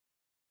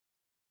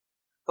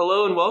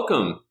Hello and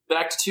welcome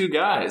back to Two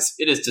Guys.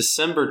 It is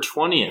December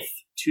 20th,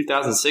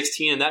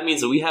 2016, and that means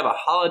that we have a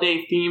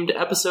holiday-themed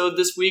episode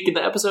this week. And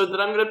the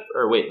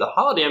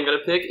holiday I'm going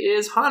to pick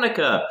is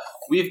Hanukkah.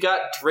 We've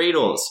got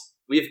dreidels.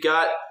 We've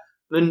got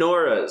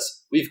menorahs.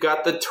 We've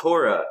got the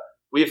Torah.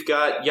 We've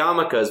got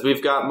yarmulkes.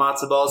 We've got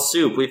matzo ball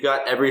soup. We've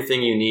got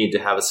everything you need to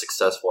have a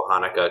successful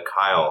Hanukkah.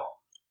 Kyle,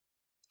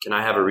 can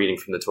I have a reading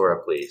from the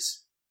Torah,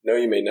 please? No,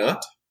 you may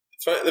not.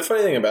 The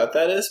funny thing about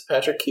that is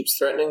Patrick keeps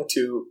threatening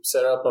to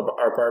set up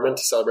our apartment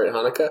to celebrate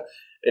Hanukkah,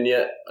 and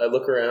yet I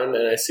look around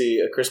and I see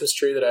a Christmas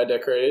tree that I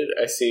decorated.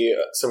 I see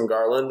some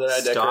garland that I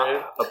decorated.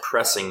 Stop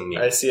oppressing me.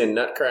 I see a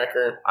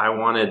nutcracker. I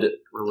wanted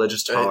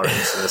religious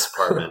tolerance in this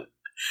apartment.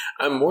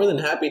 I'm more than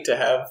happy to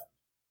have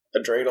a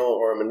dreidel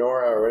or a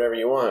menorah or whatever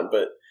you want,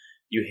 but...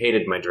 You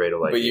hated my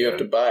dreidel idea. But you have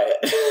to buy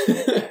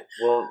it.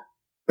 Well...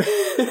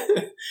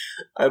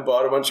 I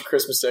bought a bunch of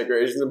Christmas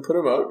decorations and put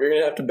them up. You're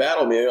going to have to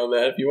battle me on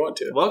that if you want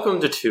to. Welcome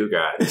to Two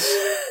Guys.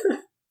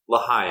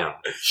 L'chaim.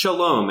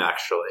 Shalom,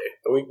 actually.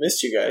 We've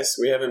missed you guys.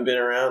 We haven't been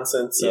around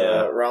since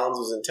Rollins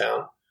was in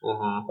town.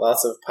 Mm-hmm.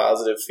 Lots of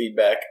positive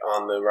feedback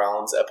on the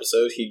Rollins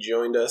episode. He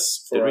joined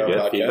us for our podcast. Did we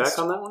get feedback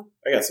on that one?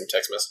 I got some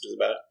text messages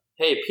about it.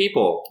 Hey,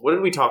 people, what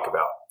did we talk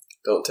about?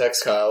 Don't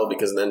text Kyle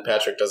because then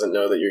Patrick doesn't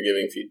know that you're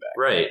giving feedback.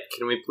 Right.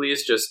 Can we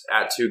please just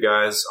at Two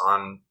Guys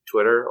on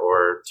Twitter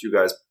or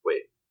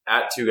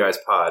at Two Guys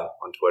Pod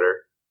on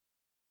Twitter,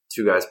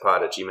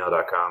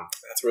 twoguyspod@gmail.com.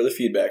 That's where the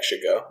feedback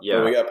should go. Yeah.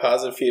 When we got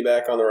positive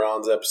feedback on the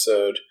Rollins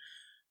episode,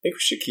 I think we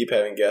should keep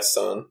having guests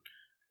on.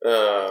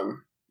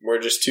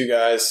 We're just two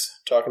guys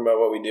talking about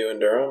what we do in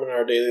Durham in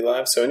our daily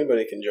lives, so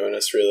anybody can join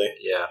us, really.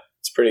 Yeah.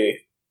 It's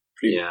pretty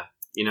yeah.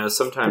 You know,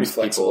 sometimes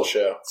flexible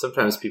show.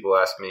 Sometimes people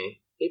ask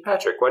me, hey,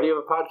 Patrick, why do you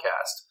have a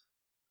podcast?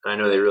 And I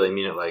know they really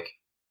mean it like,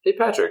 hey,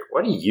 Patrick,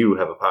 why do you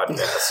have a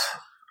podcast?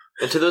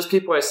 And to those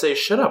people I say,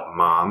 shut up,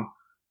 Mom.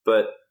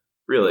 But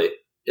really,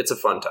 it's a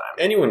fun time.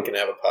 Anyone can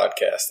have a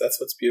podcast. That's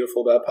what's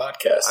beautiful about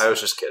podcasts. I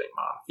was just kidding,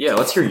 Mom. Yeah,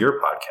 let's hear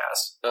your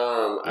podcast.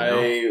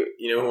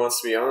 You know who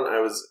wants to be on? I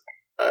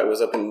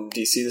was up in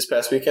D.C. this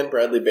past weekend.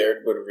 Bradley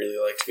Baird would have really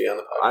liked to be on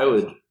the podcast. I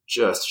would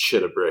just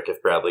shit a brick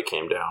if Bradley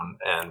came down.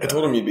 And I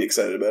told him you'd be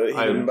excited about it. He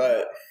didn't buy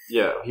it.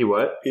 Yeah, he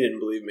what? He didn't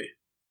believe me.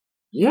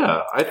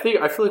 Yeah, I feel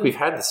like we've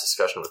had this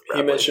discussion with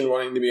Bradley. He mentioned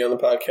wanting to be on the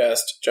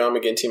podcast. John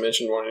McGinty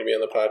mentioned wanting to be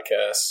on the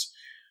podcast.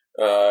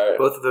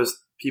 Both of those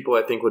people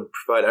I think would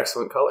provide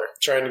excellent color.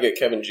 Trying to get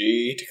Kevin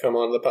G to come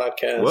on the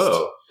podcast.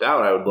 Whoa, that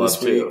one I would love this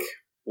too. Week.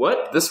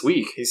 What? This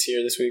week? He's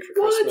here this week for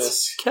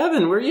Christmas.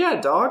 Kevin, where you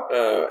at, dog?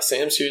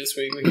 Sam's here this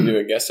week. We can do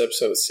a guest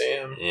episode with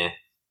Sam. Yeah.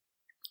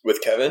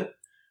 With Kevin?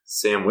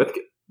 Sam with...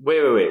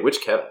 Wait.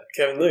 Which Kevin?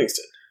 Kevin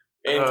Livingston.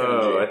 And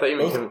Kevin G. I thought you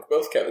meant Kevin...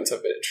 Both Kevins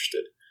have been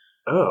interested.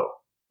 Oh.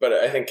 But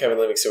I think Kevin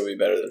Livingston would be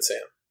better than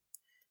Sam.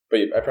 But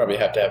I probably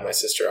have to have my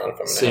sister on if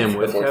I'm going to Sam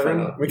with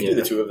Kevin? We can do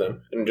the two of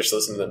them and just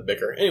listen to them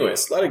bicker.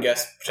 Anyways, a lot of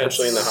guests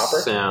potentially in the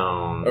hopper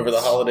over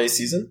the holiday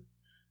season.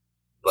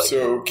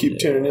 So keep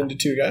tuning in to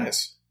Two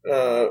Guys.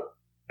 How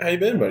you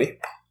been, buddy?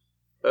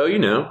 Oh,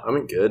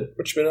 I'm good.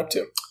 What you been up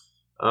to?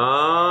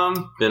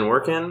 Been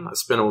working. I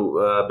spent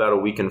about a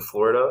week in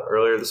Florida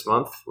earlier this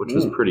month, which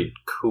was pretty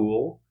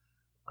cool.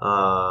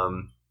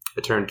 I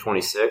turned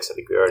 26. I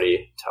think we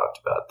already talked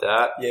about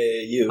that.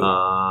 Yeah, you.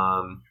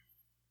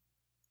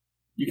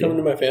 You coming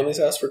to my family's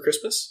house for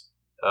Christmas?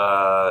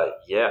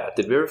 Yeah.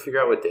 Did we ever figure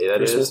out what day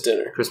that is? Christmas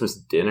dinner. Christmas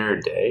dinner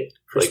day?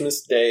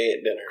 Christmas Day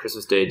dinner.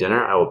 Christmas Day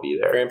dinner? I will be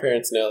there.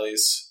 Grandparents,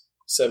 Nellie's,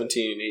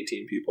 17,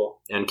 18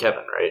 people. And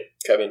Kevin, right?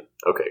 Kevin.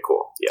 Okay,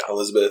 cool. Yeah.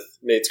 Elizabeth,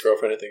 Nate's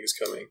girlfriend, I think, is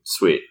coming.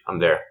 Sweet. I'm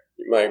there.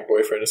 My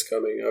boyfriend is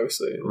coming,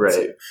 obviously.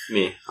 Right.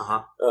 Me.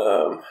 Uh-huh.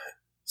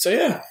 So,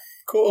 yeah.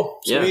 Cool.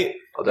 Sweet. Yeah,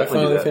 I'll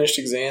definitely I finally finished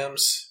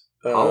exams.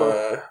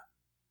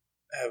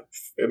 Have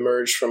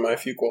emerged from my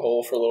Fuqua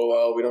hole for a little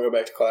while. We don't go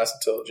back to class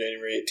until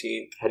January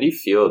 18th. How do you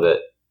feel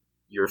that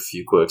your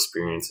Fuqua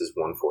experience is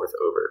 1/4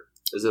 over?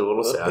 Is it a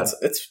little sad?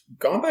 It's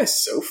gone by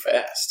so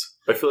fast.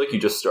 I feel like you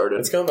just started.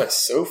 It's gone by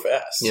so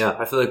fast. Yeah,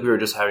 I feel like we were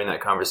just having that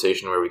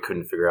conversation where we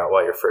couldn't figure out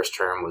why your first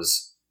term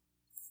was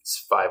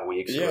 5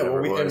 weeks. Yeah, I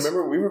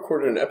remember we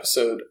recorded an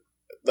episode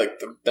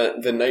like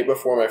the night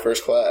before my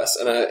first class,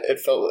 and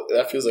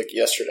that feels like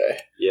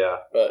yesterday. Yeah,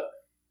 but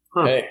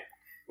hey,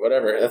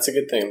 whatever. That's a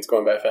good thing. It's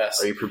going by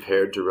fast. Are you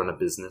prepared to run a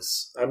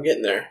business? I'm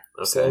getting there,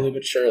 slowly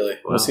but surely.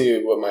 We'll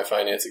see what my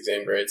finance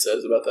exam grade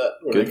says about that.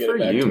 Good for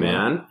you,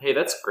 man. Hey,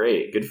 that's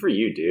great. Good for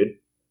you, dude.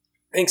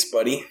 Thanks,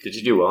 buddy. Did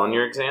you do well in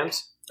your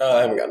exams?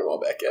 I haven't gotten them all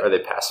back yet. Are they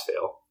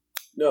pass-fail?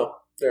 No,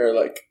 they're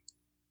like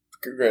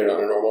graded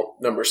on a normal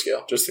number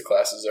scale. Just the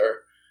classes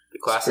are. The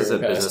classes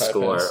at business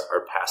school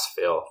are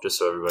pass-fail, just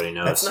so everybody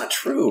knows. That's not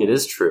true. It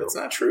is true. It's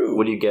not true.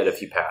 What do you get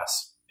if you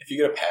pass? If you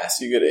get a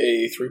pass, you get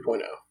a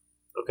 3.0.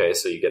 Okay,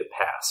 so you get a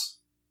pass.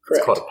 Correct.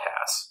 It's called a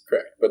pass.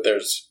 Correct. But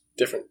there's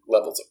different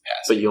levels of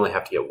pass. But you only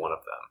have to get one of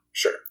them.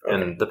 Sure. Okay.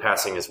 And the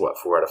passing is what,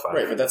 4 out of 5?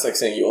 Right, but that's like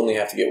saying you only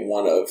have to get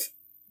one of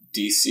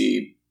D,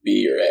 C,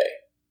 B, or A.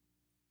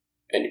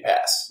 And you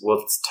pass.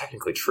 Well, it's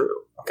technically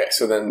true. Okay,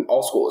 so then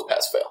all school is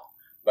pass-fail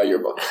by your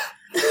book.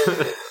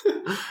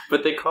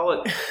 But they call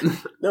it...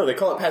 No, they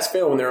call it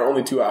pass-fail when there are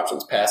only two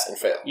options, pass and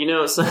fail.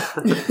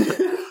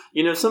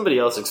 Somebody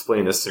else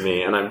explained this to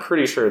me, and I'm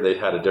pretty sure they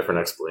had a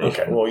different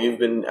explanation. Okay, well, you've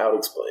been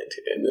out-explained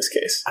in this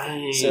case.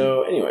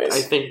 So, anyways.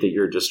 I think that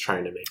you're just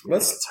trying to make me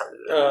think it's harder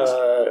than it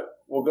is.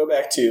 We'll go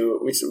back to...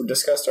 We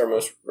discussed our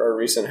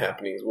recent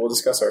happenings. We'll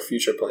discuss our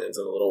future plans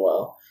in a little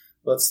while.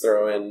 Let's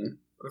throw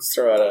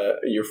out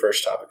your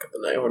first topic of the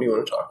night. What do you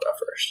want to talk about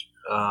first?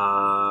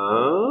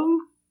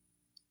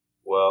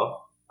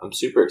 Well, I'm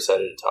super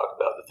excited to talk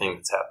about the thing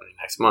that's happening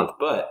next month,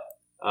 but,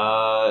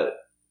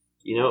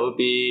 it would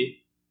be...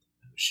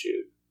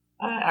 Shoot.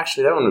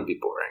 Actually, that one would be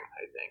boring,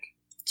 I think.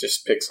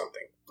 Just pick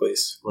something,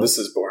 please. This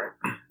is boring.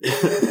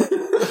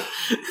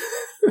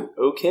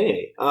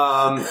 Okay.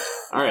 All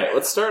right,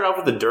 let's start off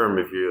with the Durham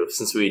review,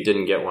 since we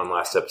didn't get one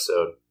last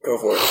episode. Go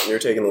for it. You're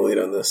taking the lead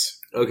on this.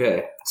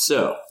 Okay,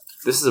 so...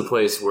 This is a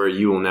place where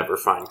you will never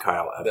find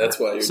Kyle ever. That's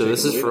why you're So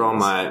this is for all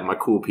my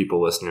cool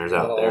people listeners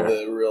out there. All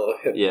the real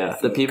hip. Yeah,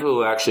 the people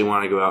who actually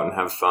want to go out and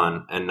have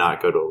fun and not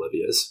go to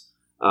Olivia's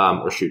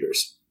or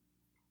Shooters.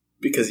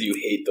 Because you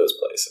hate those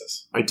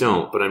places. I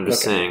don't, but I'm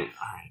just saying. All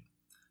right.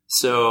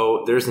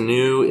 So there's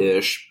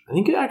new-ish. I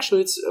think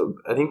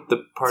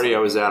the party I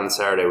was at on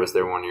Saturday was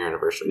their 1-year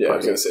anniversary. Yeah, party. I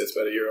was going to say it's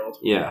about a year old.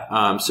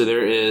 Yeah. So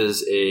there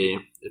is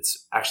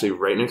it's actually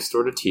right next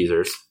door to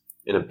Teasers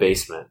in a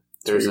basement.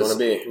 There's where you want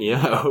to be.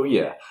 Yeah, oh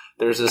yeah.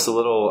 There's this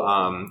little,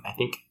 I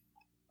think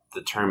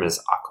the term is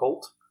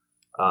occult,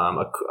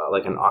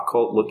 like an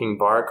occult-looking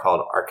bar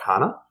called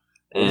Arcana.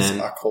 What does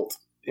occult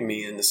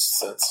mean in this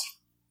sense?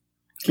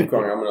 Keep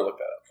going, I'm going to look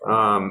that up.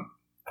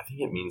 I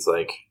think it means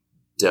like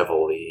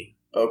devil-y.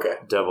 Okay.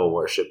 Devil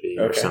worshipy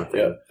or something.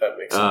 Yeah, that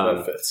makes sense.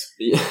 That fits.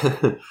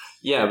 Yeah.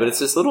 Yeah, but it's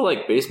this little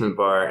like basement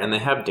bar, and they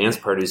have dance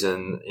parties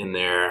in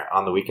there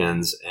on the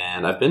weekends,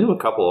 and I've been to a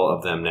couple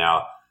of them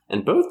now.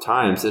 And both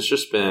times, it's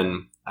just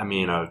been, a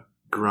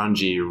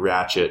grungy,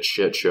 ratchet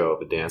shit show of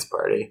a dance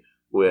party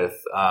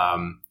with,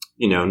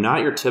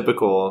 not your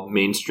typical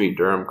Main Street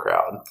Durham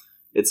crowd.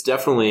 It's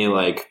definitely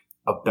like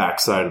a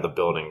backside of the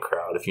building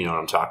crowd, if you know what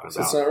I'm talking about.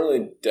 So it's not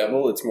really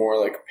devil, it's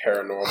more like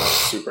paranormal,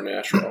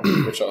 supernatural,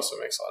 which also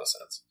makes a lot of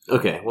sense.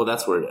 Okay, well,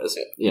 that's what it is.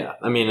 Yeah.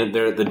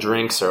 The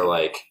drinks are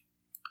like,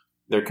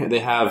 they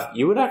have,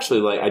 you would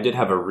actually like, I did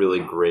have a really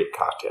great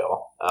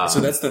cocktail.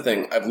 So that's the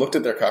thing. I've looked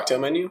at their cocktail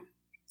menu.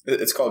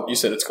 You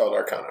said it's called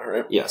Arcana,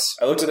 right? Yes.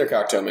 I looked at their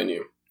cocktail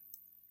menu.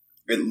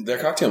 Their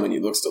cocktail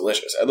menu looks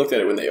delicious. I looked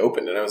at it when they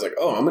opened, and I was like,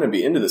 "Oh, I'm going to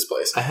be into this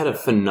place." I had a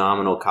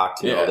phenomenal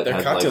cocktail. Yeah,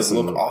 their cocktails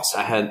look awesome.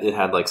 It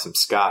had like some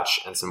scotch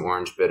and some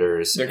orange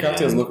bitters. Their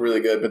cocktails look really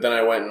good, but then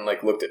I went and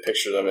like looked at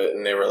pictures of it,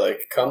 and they were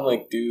like, "Come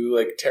like do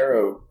like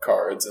tarot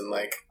cards and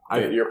like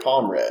get your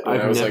palm read."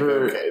 And I was like,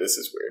 "Okay, this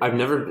is weird." I've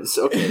never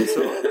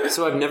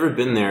so I've never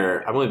been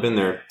there. I've only been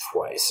there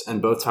twice,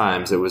 and both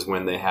times it was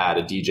when they had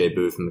a DJ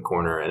booth in the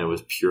corner, and it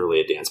was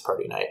purely a dance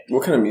party night.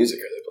 What kind of music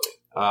are they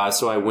playing?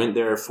 So I went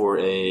there for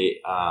an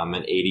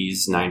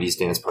 80s, 90s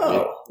dance party.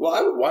 Oh,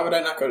 well, why would I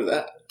not go to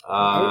that?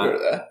 I would go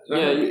to that.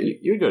 Yeah,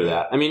 you would go to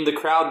that. The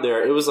crowd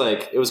there, it was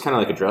kind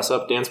of like a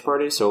dress-up dance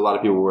party, so a lot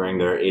of people were wearing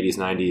their 80s,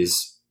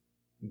 90s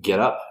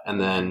get-up,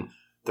 and then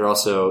they're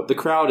also, the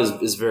crowd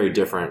is very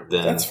different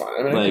than... That's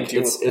fine.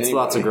 It's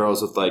lots of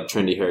girls with like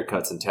trendy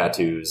haircuts and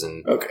tattoos,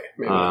 and... Okay,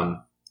 maybe.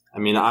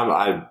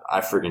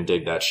 I freaking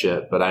dig that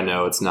shit, but I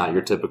know it's not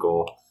your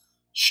typical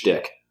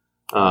shtick.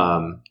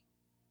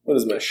 What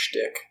is my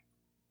shtick?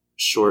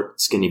 Short,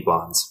 skinny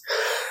blondes.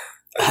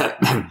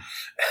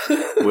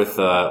 With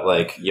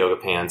like yoga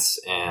pants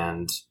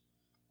and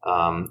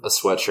a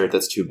sweatshirt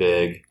that's too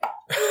big.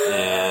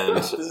 And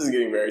this is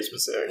getting very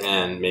specific.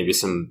 And maybe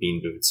some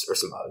bean boots or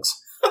some Uggs.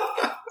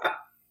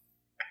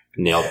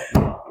 Nailed it.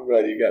 I'm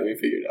glad you got me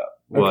figured out.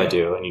 Well, I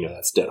do, and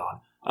that's dead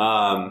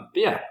on. But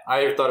yeah,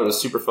 I thought it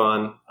was super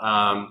fun.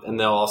 And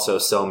they'll also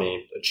sell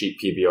me a cheap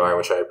PBR,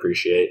 which I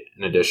appreciate,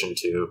 in addition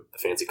to the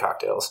fancy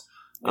cocktails.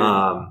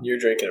 You're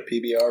drinking a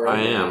PBR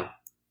right now? I am.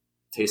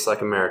 Tastes like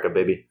America,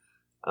 baby.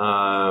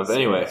 But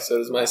anyway. So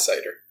does my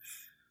cider.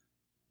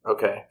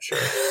 Okay, sure.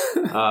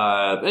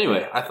 But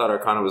anyway, I thought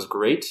Arcana was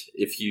great.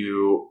 If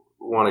you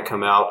want to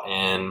come out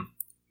and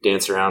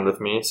dance around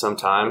with me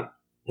sometime,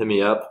 hit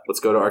me up. Let's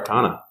go to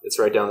Arcana. It's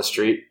right down the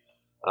street.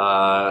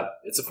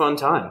 It's a fun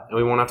time. And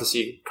we won't have to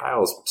see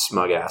Kyle's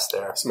smug ass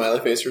there. Smiley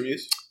face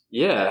reviews?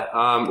 Yeah.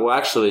 Well,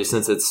 actually,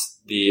 since it's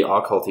the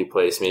occulty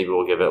place, maybe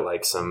we'll give it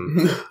like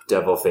some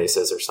devil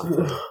faces or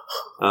something.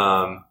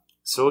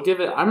 So we'll give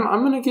it. I'm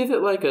going to give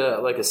it like a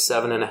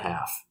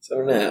 7.5.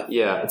 7.5.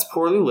 Yeah, it's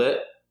poorly lit,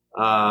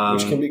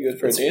 which can be good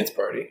for a dance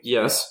party.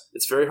 Yes,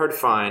 it's very hard to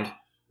find.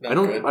 Not I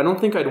don't. good. I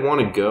don't think I'd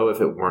want to go if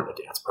it weren't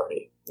a dance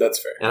party. That's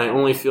fair. And I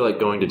only feel like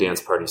going to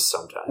dance parties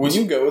sometimes. Would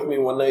you go with me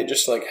one night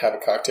just to like have a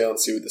cocktail and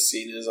see what the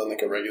scene is on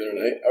like a regular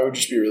night? I would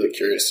just be really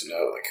curious to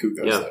know like who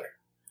goes there.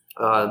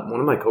 One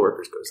of my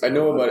coworkers goes there. I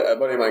know a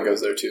buddy of mine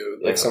goes there too.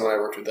 Like someone I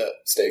worked with at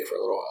Steak for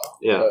a little while.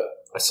 Yeah. But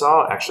I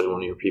saw actually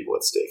one of your people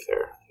at Steak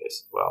there. I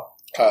guess. Well,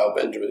 Kyle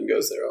Benjamin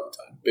goes there all the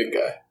time. Big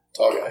guy.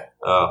 Tall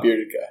guy.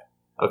 Bearded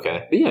guy.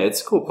 Okay. But yeah,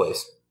 it's a cool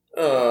place.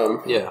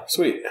 Yeah.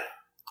 Sweet.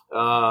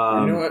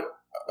 You know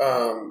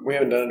what? We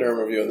haven't done a Durham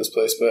review on this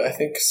place, but I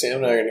think Sam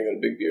and I are going to go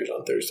to Big Beers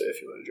on Thursday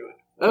if you want to join.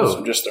 Oh.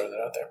 I'm just throwing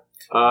that out there.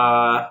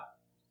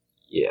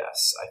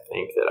 Yes, I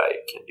think that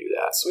I can do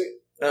that. Sweet.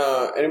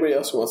 Anybody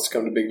else who wants to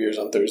come to Big Beers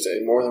on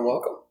Thursday, more than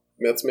welcome.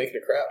 Let's make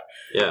it a crowd.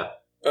 Yeah.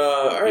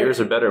 All right. Beers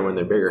are better when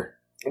they're bigger.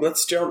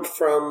 Let's jump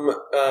from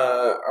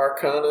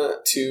Arcana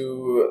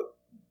to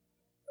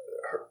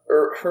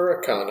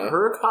Hurricana.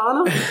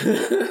 Hurricana?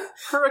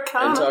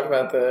 And talk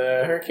about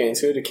the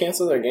Hurricanes who had to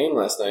cancel their game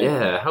last night.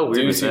 Yeah, how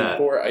weird was that? Due to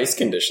poor ice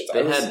conditions.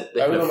 I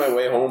was on my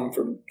way home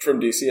from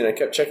DC and I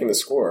kept checking the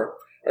score.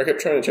 I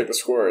kept trying to check the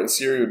score, and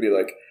Siri would be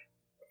like,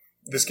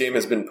 "This game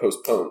has been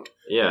postponed."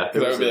 Yeah,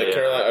 because I would be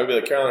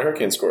like, Carolina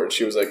Hurricanes scored.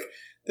 She was like,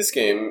 "This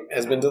game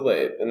has been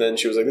delayed," and then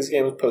she was like, "This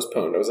game was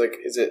postponed." I was like,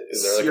 "Is there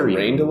like Siri, a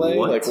rain delay?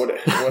 what? Like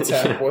what's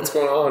happening? What's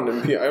going on?"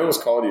 And I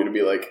almost called you to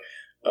be like,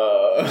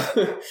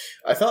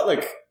 I thought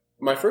like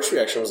my first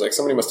reaction was like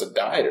somebody must have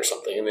died or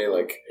something, and they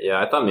like.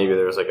 Yeah, I thought maybe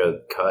there was like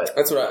a cut.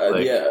 That's what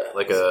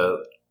like a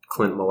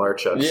Clint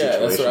Malarchuk. Yeah,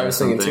 that's what I was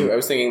thinking too. I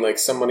was thinking like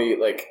somebody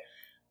like.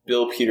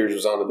 Bill Peters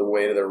was on the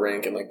way to the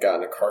rink and like got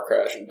in a car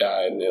crash and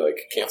died, and they like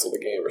canceled the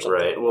game or something.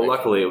 Right. Well,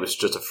 luckily it was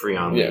just a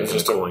Freon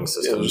cooling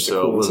system,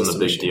 so it wasn't a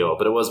big deal.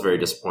 But it was very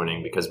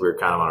disappointing because we were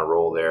kind of on a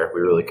roll there.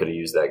 We really could have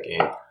used that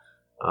game.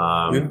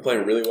 We've been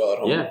playing really well at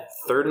home. Yeah,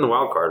 third in the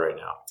wild card right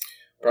now.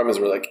 Problem is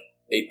we're like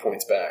 8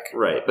 points back.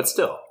 Right, but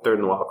still third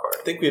in the wild card.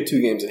 I think we have 2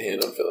 games in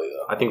hand on Philly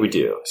though. I think we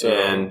do,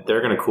 and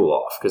they're going to cool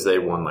off because they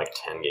won like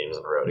 10 games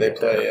in a row.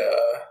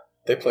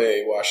 They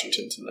play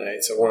Washington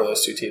tonight, so one of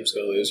those 2 teams is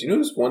going to lose. You know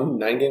who's won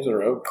 9 games in a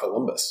row?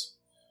 Columbus.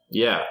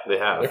 Yeah, they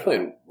have. They're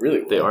playing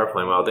really well. They are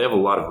playing well. They have a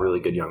lot of really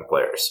good young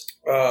players.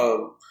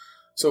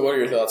 So what are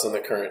your thoughts on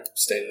the current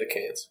state of the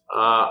Canes?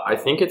 I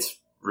think it's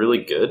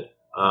really good.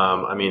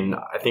 I mean,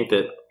 I think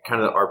that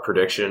kind of our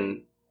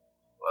prediction,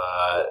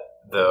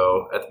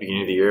 though, at the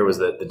beginning of the year was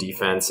that the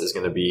defense is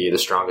going to be the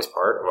strongest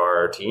part of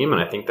our team,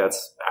 and I think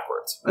that's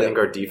backwards. Yeah. I think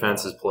our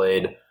defense has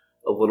played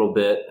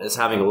is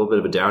having a little bit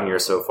of a down year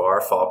so far.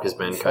 Falk has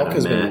been kind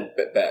of been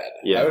bad.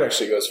 Yeah. I would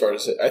actually go as far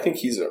as I think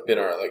he's been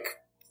our like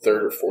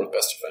 3rd or 4th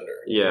best defender.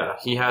 Yeah,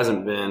 he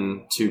hasn't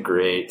been too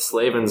great.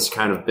 Slavin's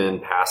kind of been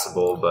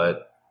passable,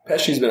 but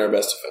Pesci's been our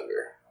best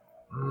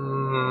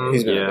defender.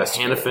 He's been our best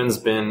Hannafin's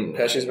been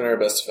Pesci's been our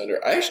best defender.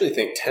 I actually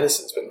think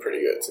Tennyson's been pretty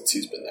good since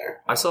he's been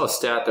there. I saw a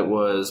stat that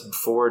was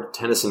before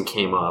Tennyson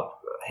came up,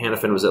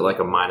 Hannafin was at like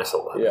a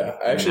 -11. Yeah,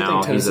 I actually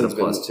think Tennyson's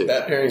been +2.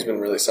 That pairing's been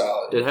really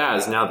solid. It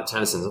has. Now that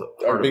Tennyson's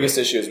our biggest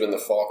issue has been the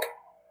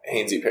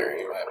Falk-Hainsey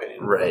pairing, in my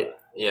opinion. Right.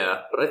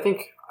 Yeah, but I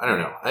don't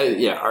know.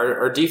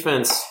 Our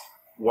defense,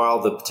 while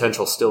the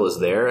potential still is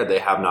there, they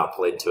have not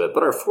played to it.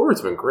 But our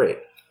forward's been great.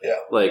 Yeah.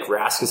 Like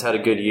Rask has had a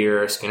good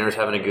year. Skinner's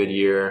having a good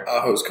year.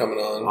 Aho's coming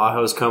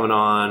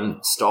on.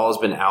 Stahl's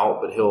been out,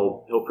 but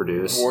he'll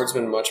produce. Ward's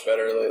been much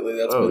better lately.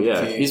 That's been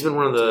the key. He's been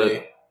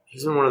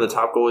one of the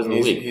top goalies in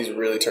the league. He's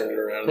really turned it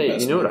around. Hey,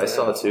 you know what I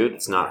saw too?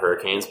 It's not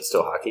Hurricanes, but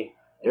still hockey.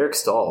 Eric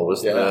Stahl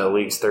was the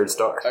league's 3rd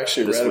star. I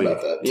actually read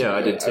about that. Yeah,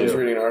 I did too. I was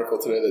reading an article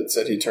today that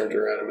said he turned it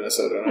around in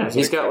Minnesota. Yeah,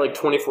 he's got like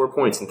 24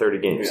 points in 30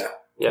 games.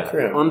 Yeah,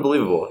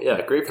 unbelievable.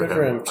 Yeah, great for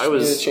him. I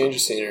was a change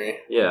of scenery.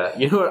 Yeah,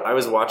 you know what? I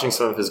was watching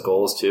some of his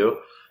goals too,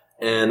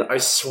 and I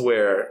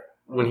swear,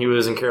 when he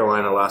was in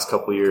Carolina the last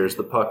couple of years,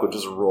 the puck would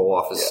just roll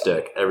off his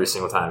stick every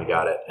single time he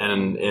got it.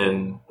 And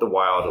in the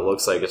Wild, it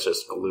looks like it's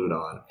just glued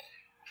on.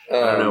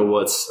 I don't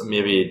know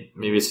maybe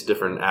it's a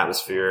different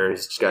atmosphere.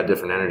 He's just got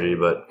different energy,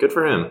 but good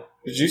for him.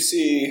 Did you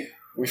see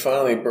we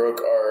finally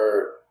broke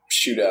our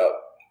shootout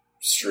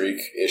streak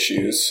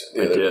issues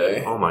the other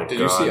day? Oh my God. Did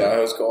you see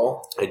Aho's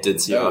goal? I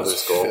did see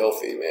Aho's goal. That was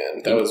filthy,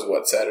 man. That was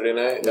what, Saturday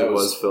night? That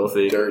was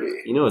filthy.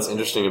 Dirty. You know what's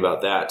interesting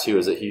about that too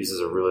is that he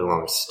uses a really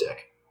long stick.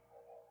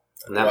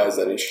 And why is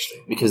that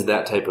interesting? Because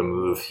that type of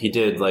move, he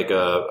did like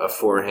a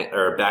forehand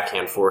or a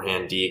backhand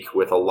forehand deke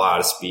with a lot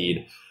of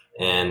speed,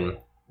 and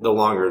the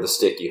longer the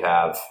stick you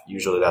have,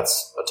 usually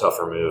that's a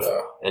tougher move.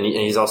 And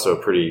he's also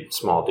a pretty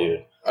small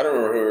dude. I don't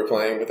remember who we were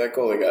playing, but that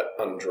goalie got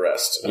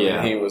undressed. I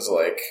mean, he was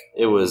like...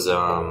 It was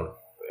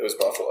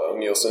Buffalo.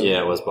 Nielsen?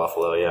 Yeah, it was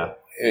Buffalo, yeah.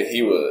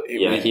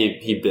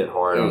 He bit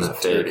hard on that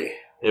fake.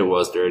 It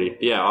was dirty.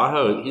 Yeah,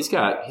 Aho, he's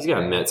got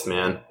mitts,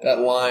 man. That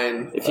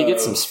line... If he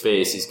gets some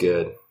space, he's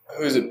good.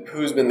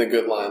 Who's been the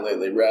good line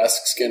lately?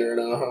 Rask, Skinner,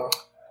 and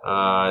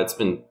Aho? It's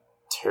been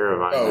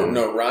Teravainen. Oh,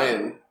 no,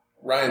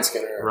 Ryan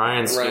Skinner.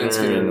 Ryan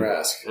Skinner and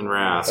Rask.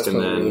 That's and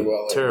then really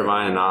well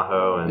Teravainen,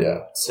 Aho, and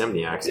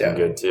Semniak's been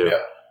good too.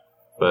 Yeah.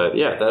 But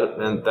yeah,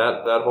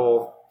 that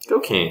whole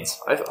go Canes.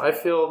 I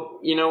feel,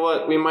 you know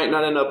what, we might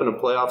not end up in a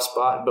playoff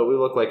spot, but we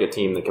look like a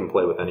team that can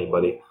play with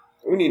anybody.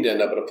 We need to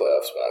end up in a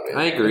playoff spot, man.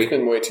 I agree. It's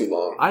been way too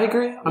long. I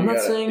agree. I'm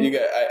not saying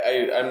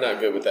I'm not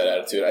good with that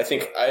attitude. I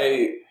think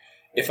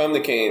if I'm the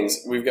Canes,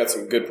 we've got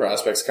some good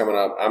prospects coming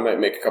up. I might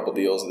make a couple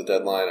deals at the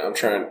deadline.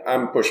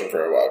 I'm pushing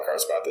for a wild card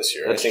spot this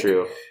year. That's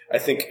true. I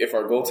think if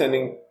our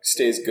goaltending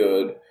stays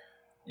good,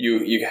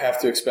 you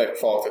have to expect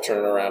Falk to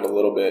turn it around a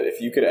little bit.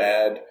 If you could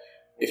add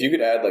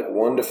like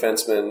one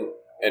defenseman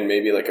and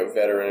maybe like a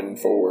veteran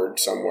forward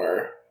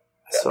somewhere,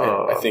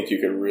 So I think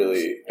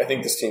I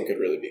think this team could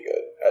really be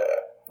good.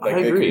 I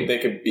agree. They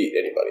could beat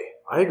anybody.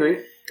 I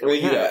agree.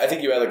 I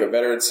think you had like a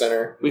veteran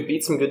center. We've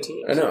beat some good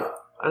teams. I know.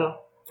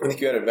 I think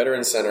you had a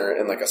veteran center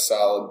and like a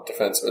solid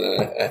defenseman,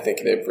 and I think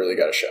they've really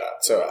got a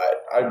shot. So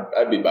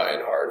I'd be buying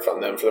hard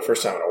from them for the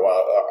first time in a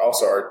while.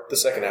 Also, the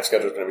second half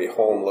schedule is going to be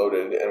home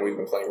loaded, and we've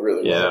been playing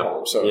really well at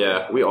home. So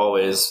we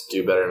always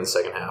do better in the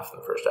second half than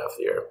the first half of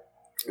the year.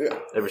 Yeah,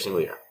 every single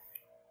year.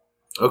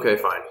 Okay,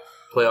 fine.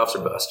 Playoffs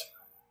are bust.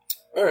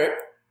 All right,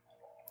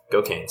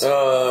 go Canes.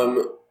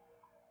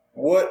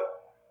 What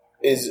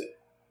is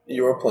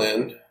your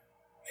plan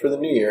for the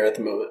new year at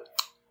the moment?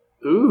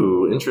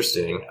 Ooh,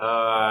 interesting.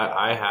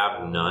 I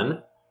have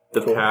none.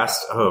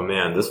 Oh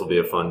man, this will be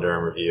a fun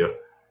Durham review.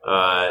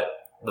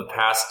 The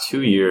past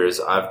 2 years,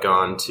 I've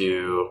gone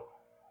to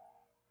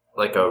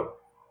like a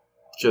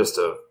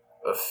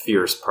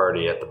fierce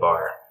party at the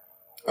bar.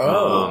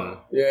 Oh,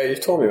 yeah, you've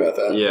told me about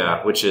that.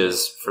 Yeah, which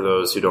is, for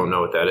those who don't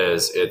know what that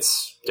is,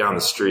 it's down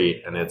the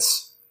street, and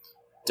it's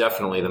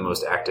definitely the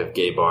most active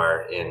gay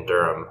bar in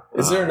Durham.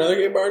 Is there another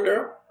gay bar in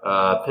Durham?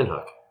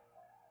 Pinhook.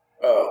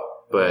 Oh.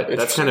 But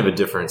that's kind of a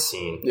different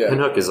scene. Yeah.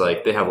 Pinhook is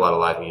like, they have a lot of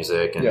live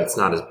music, and it's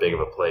not as big of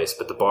a place.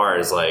 But the bar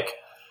is like,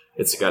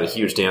 it's got a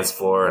huge dance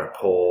floor and a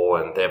pole,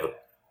 and they have a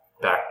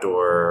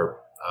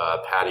backdoor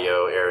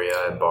patio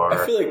area and bar.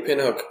 I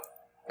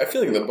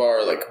feel like the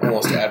bar like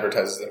almost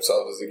advertises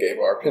themselves as a gay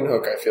bar.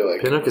 Pinhook, I feel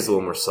like Pinhook is a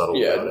little more subtle.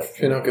 Yeah, about it.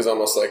 Pinhook is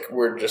almost like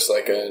we're just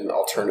like an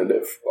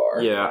alternative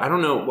bar. Yeah, I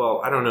don't know.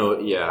 Well, I don't know.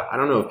 Yeah, I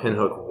don't know if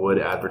Pinhook would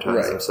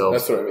advertise themselves.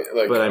 That's what I mean.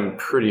 Like, but I'm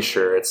pretty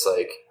sure it's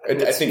like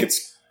I think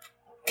it's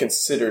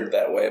considered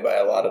that way by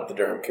a lot of the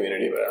Durham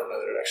community, but I don't know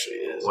that it actually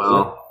is.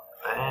 Well,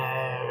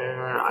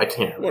 I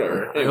can't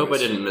remember. Whatever. I hope I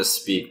didn't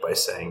misspeak by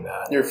saying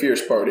that. Your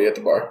fierce party at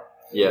the bar.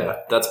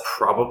 Yeah, that's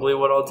probably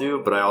what I'll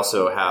do, but I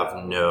also have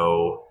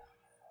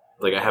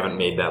I haven't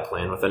made that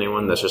plan with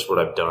anyone. That's just what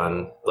I've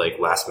done, like,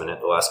 last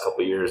minute the last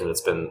couple of years, and it's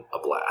been a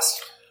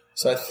blast.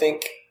 So I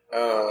think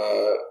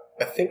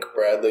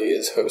Bradley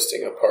is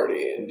hosting a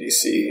party in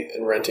DC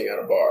and renting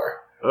out a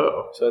bar.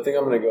 Oh. So I think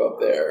I'm going to go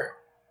up there.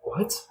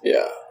 What?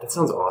 Yeah. That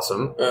sounds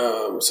awesome.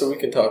 So we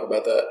can talk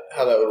about that,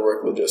 how that would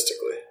work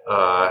logistically.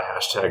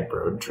 Hashtag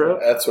road trip?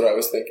 That's what I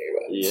was thinking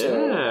about. Yeah.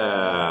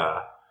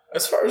 So,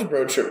 as far as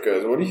road trip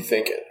goes, what are you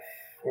thinking?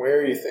 Where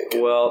are you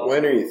thinking? Well,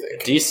 when are you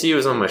thinking? DC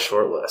was on my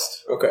short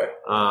list. Okay.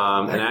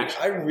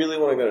 I really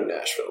want to go to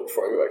Nashville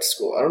before I go back to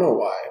school. I don't know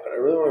why, but I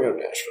really want to go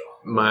to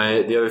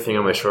Nashville. The other thing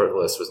on my short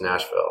list was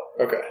Nashville.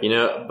 Okay. You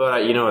know what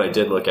I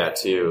did look at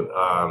too?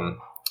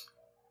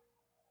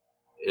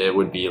 It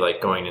would be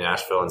like going to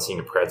Nashville and seeing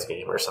a Preds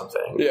game or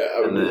something. Yeah, I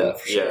would do that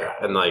for sure. Yeah,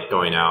 and like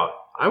going out.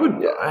 I would.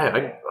 Yeah.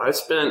 I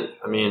spent.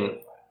 I mean,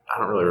 I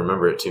don't really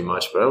remember it too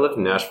much, but I lived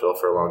in Nashville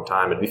for a long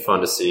time. It'd be fun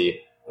to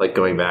see, like,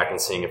 going back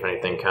and seeing if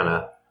anything kind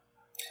of.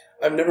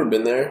 I've never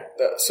been there,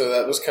 so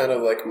that was kind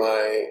of like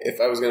if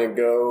I was going to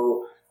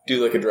go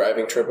do like a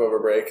driving trip over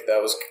break,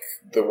 that was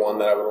the one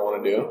that I would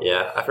want to do.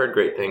 Yeah, I've heard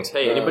great things.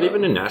 Hey, anybody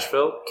been to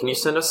Nashville? Can you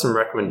send us some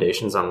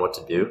recommendations on what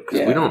to do?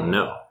 Because we don't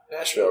know.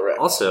 Nashville, right?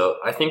 Also,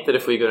 I think that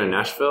if we go to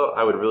Nashville,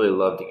 I would really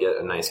love to get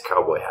a nice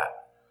cowboy hat.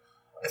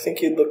 I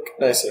think you'd look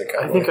nice in a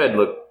cowboy hat. I think I'd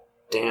look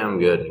damn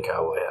good in a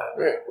cowboy hat.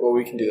 Right. Well,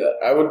 we can do that.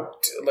 I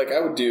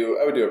would do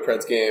a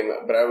Preds game,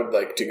 but I would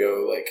like to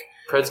go like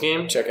Preds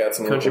game, check out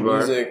some country local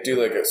bar, music,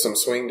 do like some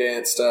swing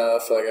dance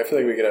stuff. Like, I feel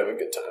like we could have a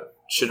good time.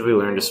 Should we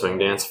learn to swing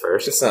dance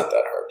first? It's not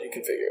that hard. You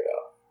can figure it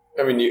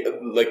out. I mean,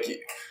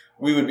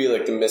 we would be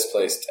like the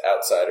misplaced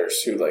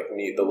outsiders who like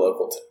need the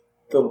local.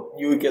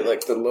 You would get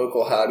like the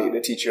local hottie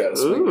to teach you how to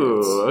swing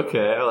dance. Ooh,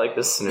 okay. I like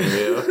this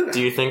scenario.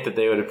 Do you think that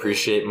they would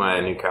appreciate my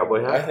new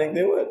cowboy hat? I think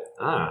they would.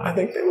 I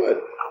think they would.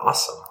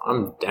 Awesome.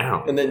 I'm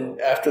down. And then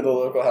after the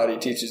local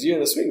hottie teaches you how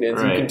to swing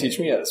dance, you can teach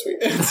me how to swing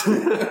dance.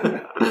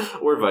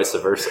 Or vice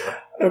versa.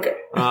 Okay.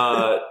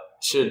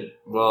 Should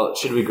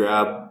we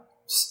grab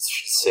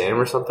Sam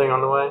or something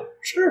on the way?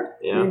 Sure.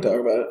 Yeah. We can talk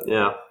about it.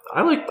 Yeah.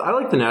 I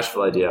like the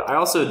Nashville idea. I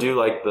also do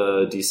like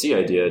the DC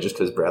idea just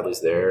because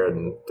Bradley's there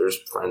and there's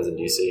friends in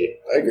DC.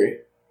 I agree.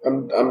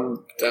 I'm down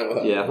with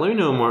that. Yeah. Let me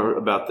know more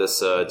about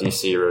this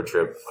DC road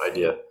trip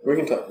idea. We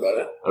can talk about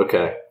it.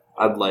 Okay.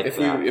 I'd like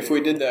that. If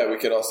we did that, we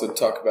could also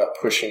talk about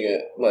pushing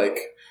it. Like,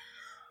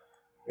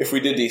 if we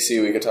did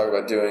DC, we could talk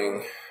about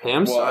doing... Hey,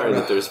 I'm sorry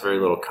that there's very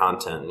little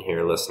content in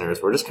here,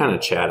 listeners. We're just kind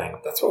of chatting.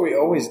 That's what we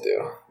always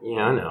do.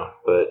 Yeah, I know.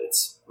 But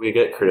we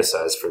get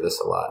criticized for this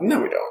a lot.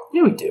 No, we don't.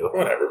 Yeah, we do.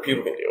 Whatever.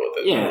 People can deal with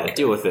it. Yeah,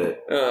 deal with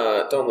it.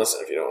 Don't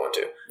listen if you don't want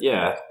to.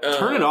 Yeah.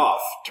 Turn it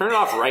off. Turn it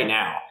off right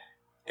now.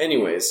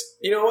 Anyways,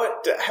 you know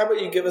what? How about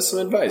you give us some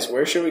advice?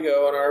 Where should we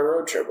go on our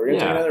road trip? We're going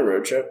to take another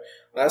road trip.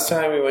 Last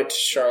time we went to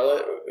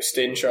Charlotte. We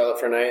stayed in Charlotte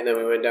for a night, and then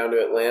we went down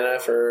to Atlanta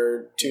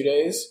for 2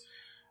 days.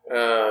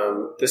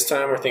 This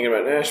time we're thinking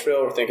about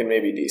Nashville. We're thinking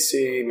maybe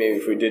DC. Maybe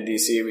if we did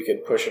DC, we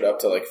could push it up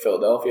to like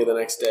Philadelphia the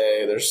next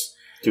day.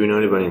 Do we know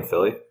anybody in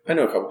Philly? I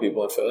know a couple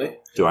people in Philly.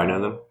 Do I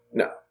know them?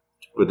 No.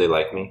 Would they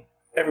like me?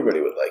 Everybody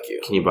would like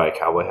you. Can you buy a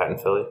cowboy hat in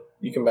Philly?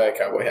 You can buy a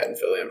cowboy hat in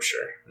Philly, I'm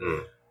sure.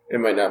 It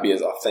might not be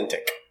as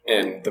authentic.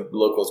 and the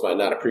locals might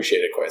not appreciate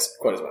it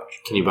quite as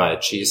much. Can you buy a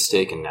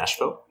cheesesteak in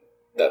Nashville?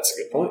 That's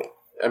a good point.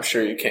 I'm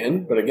sure you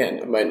can, but again,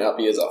 it might not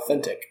be as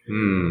authentic.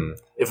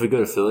 If we go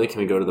to Philly,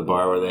 can we go to the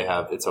bar where they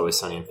have It's Always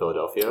Sunny in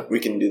Philadelphia? We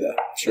can do that.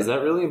 Sure. Is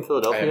that really in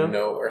Philadelphia? I have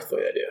no earthly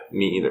idea.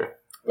 Me either.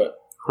 But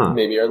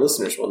maybe our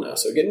listeners will know.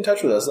 So get in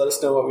touch with us. Let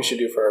us know what we should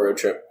do for our road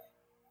trip.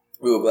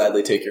 We will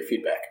gladly take your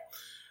feedback.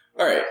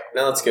 All right,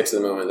 now let's get to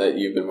the moment that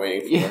you've been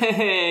waiting for.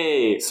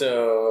 Yay!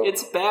 So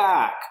it's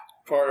back.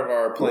 Part of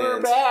our plans.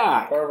 We're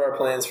back. Part of our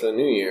plans for the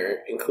new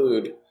year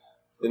include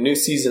the new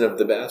season of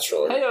The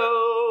Bachelor. Heyo!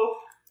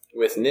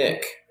 With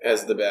Nick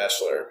as the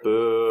Bachelor.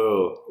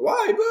 Boo.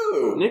 Why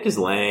boo? Nick is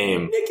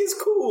lame. Nick is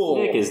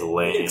cool. Nick is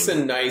lame. Nick's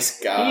a nice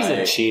guy. He's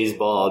a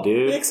cheeseball,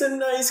 dude. Nick's a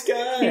nice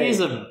guy. He's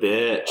a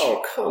bitch.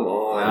 Oh, come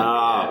on.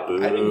 Ah,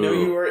 boo. I didn't know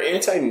you were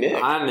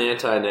anti-Nick. I'm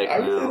anti-Nick I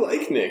now. really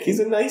like Nick. He's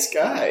a nice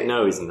guy.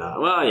 No, he's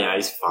not. Well, yeah,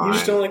 he's fine. You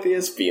just don't like that he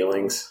has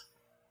feelings.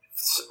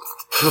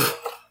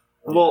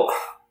 Well,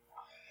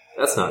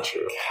 that's not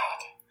true.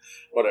 God.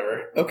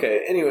 Whatever.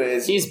 Okay,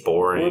 anyways. He's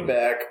boring. We're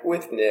back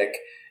with Nick.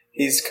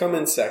 He's come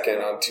in second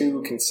on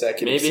 2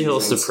 consecutive Maybe he'll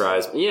seasons.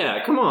 surprise me.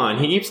 Yeah, come on.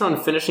 He keeps on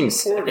finishing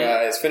second. Poor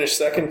guys. Finished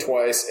second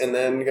twice and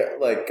then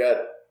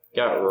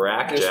Got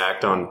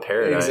rack-jacked on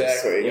Paradise.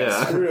 Exactly.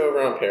 Got screwed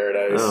over on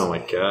Paradise. Oh, my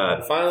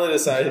God. Finally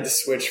decided to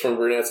switch from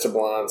brunettes to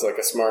blondes like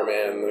a smart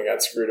man and then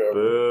got screwed over.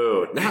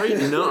 Boo. Now you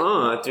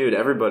know, dude,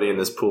 everybody in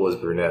this pool is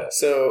brunette.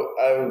 So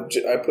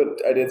I put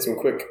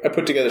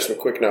together some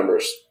quick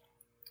numbers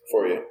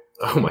for you.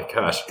 Oh, my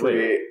gosh.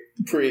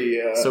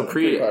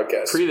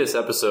 Pre-podcast. Pre this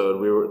episode,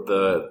 we were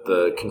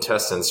the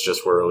contestants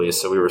just were released,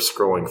 so we were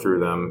scrolling through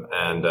them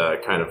and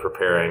kind of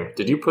preparing.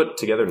 Did you put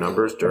together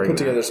numbers during? I put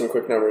together some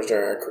quick numbers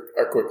during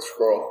our quick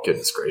scroll.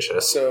 Goodness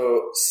gracious!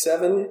 So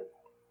 7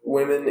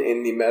 women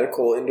in the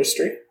medical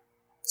industry,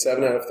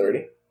 7 out of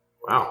 30.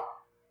 Wow.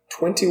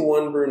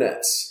 21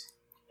 brunettes.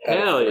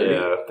 Hell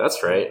yeah,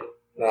 that's right.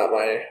 Not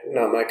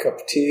my cup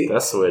of tea.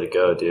 That's the way to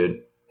go,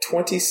 dude.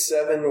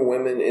 27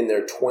 women in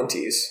their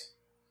 20s.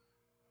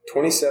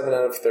 27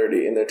 out of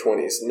 30 in their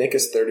 20s. Nick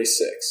is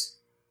 36.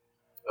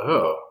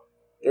 Oh.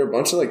 There are a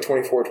bunch of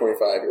 24,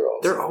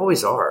 25-year-olds. There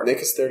always are. Nick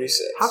is 36.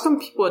 How come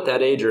people at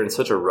that age are in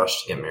such a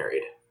rush to get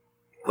married?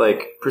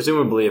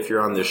 Presumably if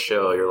you're on this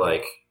show, you're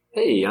like,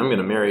 hey, I'm going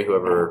to marry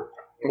whoever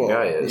the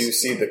guy is. You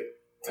see the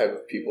type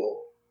of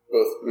people,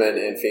 both men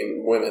and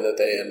women, that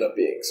they end up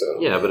being. So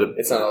yeah, but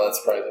it's not all that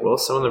surprising. Well,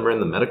 some of them are in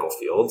the medical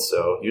field,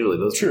 so usually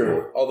those True.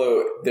 people...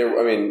 Although,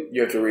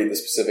 you have to read the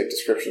specific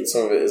description.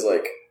 Some of it is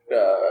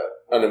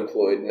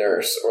unemployed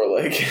nurse or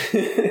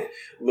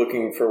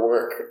looking for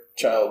work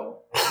child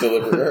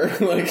deliverer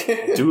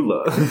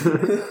doula.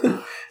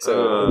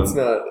 So it's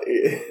not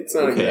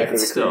exactly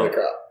the cream of the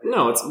crop.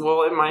 No,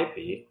 it might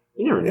be.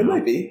 You never know. It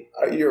might be.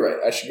 You're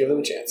right. I should give them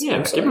a chance.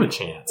 Yeah, give them a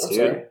chance, dude.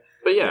 Sorry.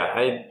 But yeah,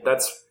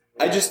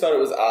 I just thought it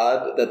was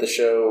odd that the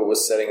show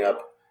was setting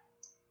up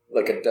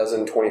a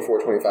dozen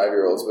 24,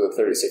 25-year-olds with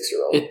a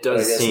 36-year-old. It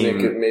does seem... I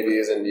guess Nick maybe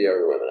is into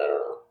younger women. I don't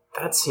know.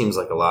 That seems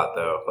like a lot,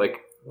 though.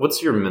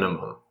 What's your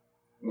minimum?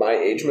 My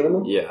age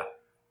minimum? Yeah.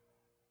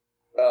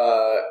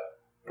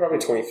 Probably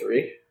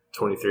 23.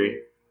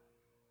 23?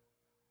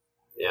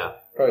 Yeah.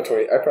 Probably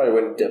 20. I probably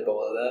wouldn't dip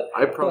below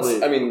that. Plus,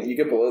 you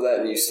get below that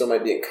and you still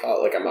might be in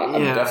college. I'm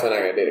definitely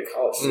not going to date a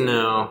college student.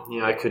 No.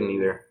 Yeah, I couldn't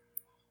either.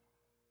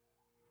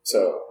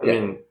 So,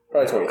 probably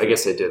 23. I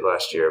guess I did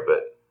last year,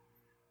 but...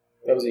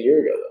 That was a year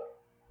ago,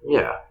 though.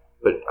 Yeah,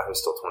 but I was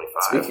still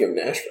 25. Speaking of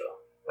Nashville.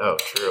 Oh,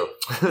 true.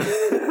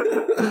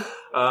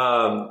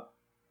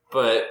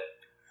 But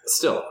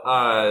still,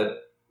 I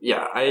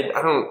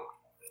don't...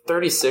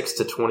 36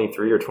 to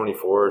 23 or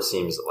 24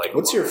 seems like...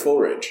 What's your full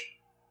range?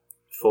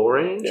 Full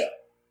range? Yeah.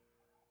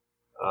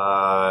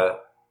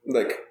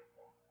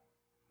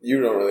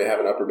 You don't really have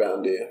an upper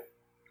bound, do you?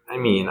 I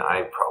mean,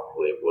 I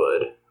probably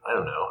would. I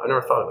don't know. I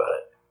never thought about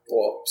it.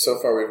 Well, so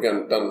far we've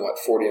done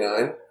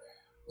 49?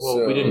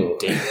 Well, we didn't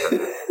date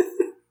her.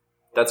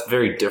 That's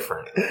very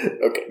different.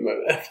 Okay, my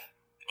bad.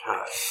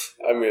 God.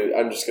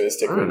 I'm just going to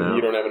stick with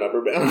you don't have an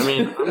upper bound. I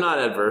mean, I'm not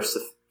adverse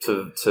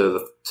to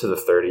the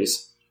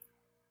 30s.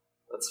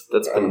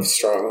 That's I'm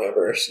strongly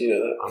averse. You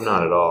know that. I'm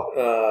not at all.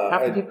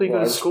 Half the people you go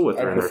to school with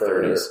are in their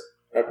 30s.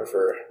 I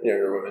prefer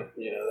younger women.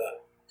 You know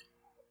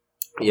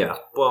that. Yeah.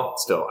 Well,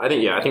 still, I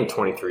think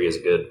 23 is a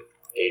good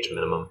age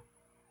minimum.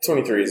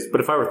 23 is.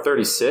 But if I were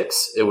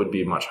 36, it would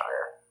be much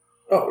higher.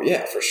 Oh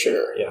yeah, for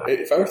sure. Yeah.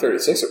 If I were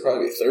 36, it'd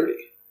probably be 30.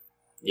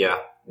 Yeah.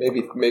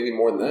 Maybe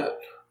more than that.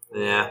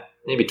 Yeah.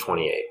 Maybe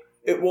 28.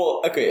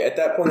 Okay. At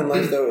that point in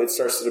life, though, it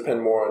starts to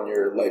depend more on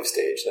your life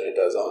stage than it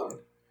does on.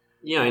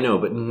 Yeah, I know,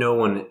 but no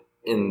one.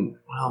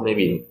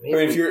 Maybe. I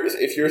mean,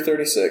 if you're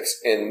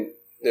 36 and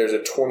there's a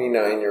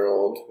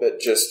 29-year-old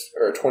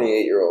or a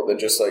 28-year-old that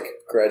just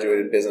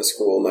graduated business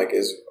school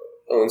and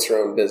owns her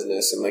own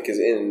business and is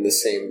in the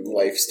same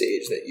life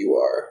stage that you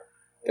are,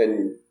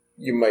 then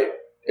it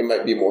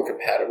might be more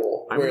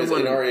compatible. Whereas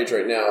in our age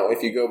right now,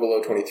 if you go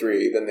below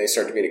 23, then they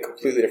start to be in a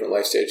completely different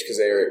life stage because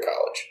they are at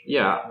college.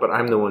 Yeah, but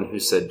I'm the one who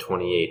said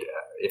 28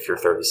 if you're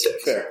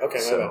 36. Fair.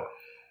 Okay, my bad.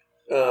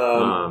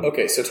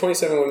 Okay, so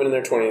 27 women in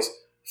their 20s,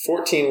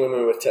 14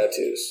 women with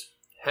tattoos.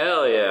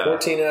 Hell yeah.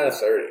 14 out of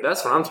 30.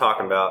 That's what I'm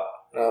talking about.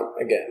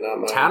 Again, not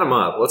my... Tat them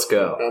up. Let's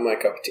go. Not my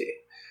cup of tea.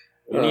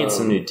 You need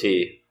some new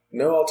tea.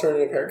 No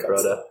alternative haircuts.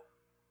 Brother.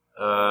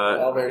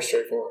 All very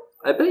straightforward.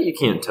 I bet you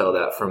can't tell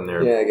that from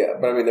their... Yeah, I get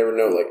it. But I mean, there were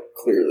no,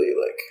 clearly,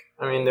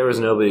 I mean, there was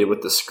nobody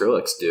with the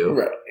Skrillex do.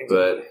 Right. Exactly.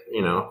 But,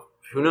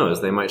 who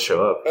knows? They might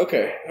show up.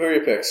 Okay, who are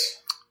your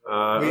picks?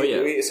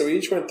 So we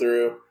each went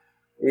through.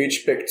 We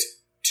each picked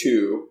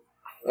 2.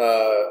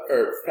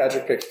 Or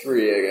Patrick picked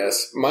 3, I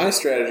guess. My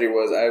strategy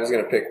was I was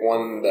going to pick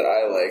one that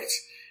I liked,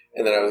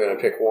 and then I was going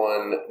to pick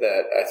one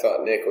that I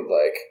thought Nick would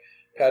like.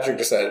 Patrick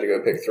decided to go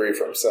pick 3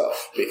 for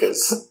himself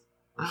because...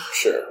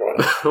 Sure, why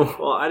not?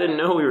 Well, I didn't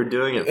know we were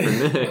doing it for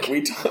Nick.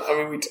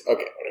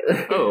 Okay,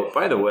 whatever. Oh,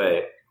 by the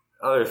way,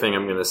 other thing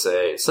I'm going to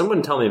say,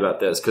 someone tell me about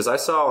this, because I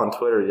saw on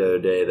Twitter the other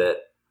day that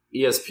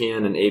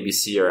ESPN and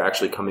ABC are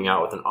actually coming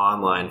out with an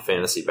online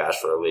fantasy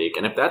Bachelor League,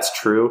 and if that's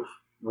true,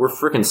 we're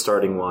freaking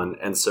starting one,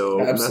 and so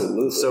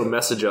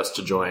message us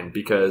to join,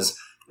 because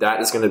that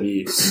is going to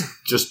be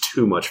just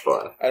too much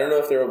fun. I don't know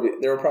if there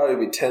will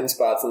probably be 10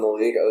 spots in the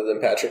league other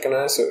than Patrick and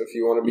I, so if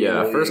you want to be in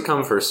the league, first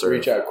come, first serve.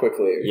 Reach out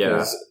quickly,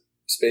 because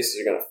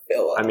spaces are going to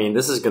fill up. I mean,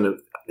 this is going to...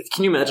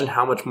 Can you imagine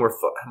how much more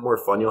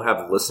fun you'll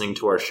have listening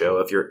to our show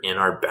if you're in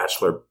our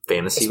Bachelor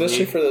fantasy league?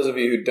 Especially for those of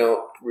you who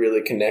don't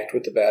really connect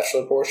with the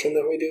Bachelor portion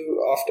that we do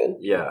often.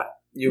 Yeah.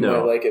 You might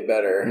like it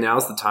better.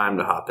 Now's the time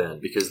to hop in,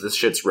 because this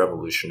shit's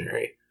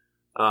revolutionary.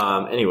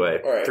 Anyway,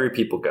 right. 3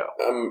 people go.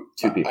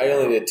 2 people. I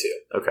only did 2.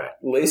 Okay.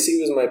 Lacey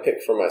was my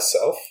pick for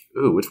myself.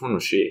 Ooh, which one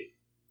was she?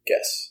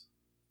 Guess.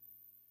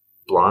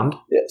 Blonde?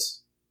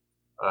 Yes.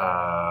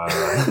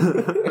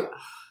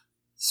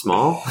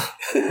 Small?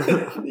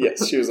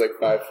 Yes, she was 5'4".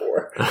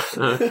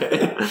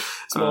 Okay.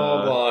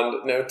 Small,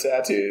 blonde, no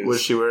tattoos.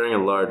 Was she wearing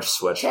a large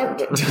sweatshirt?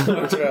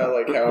 Talked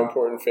about how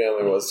important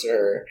family was to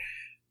her.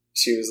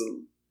 She was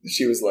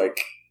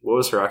like... What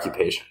was her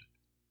occupation?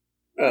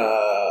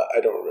 I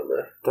don't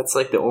remember. That's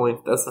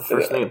the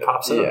first thing that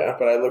pops up. Yeah,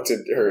 but I looked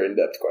at her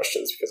in-depth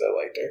questions because I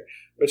liked her.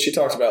 But she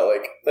talked about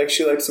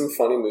she liked some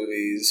funny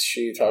movies.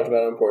 She talked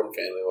about how important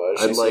family was.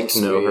 I'd like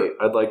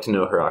to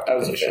know her occupation. I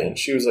was a fan.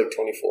 She was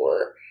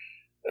 24.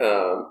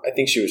 I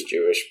think she was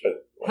Jewish,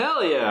 but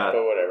hell yeah.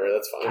 But whatever,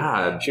 that's fine.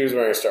 God. She was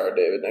wearing a Star of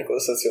David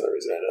necklace. That's the only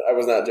reason I know. I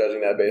was not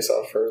judging that based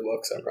off her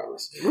looks, I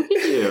promise. Look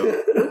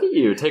at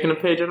you. Taking a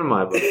page out of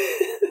my book.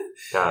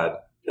 God.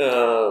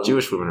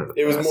 Jewish women are the best.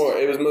 It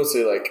was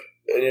mostly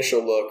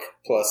initial look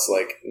plus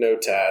no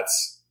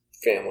tats,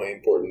 family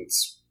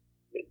importance.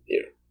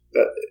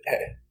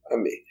 Hey,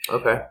 I'm me.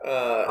 Okay.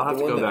 I'll have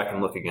to go back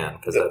and look again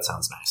because that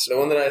sounds nice. The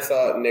one that I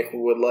thought Nick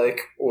would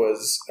like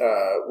was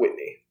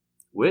Whitney.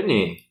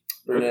 Whitney.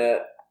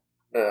 Brunette.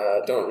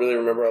 Don't really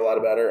remember a lot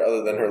about her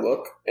other than her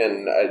look,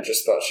 and I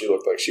just thought she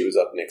looked like she was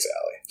up Nick's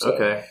alley. So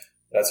okay.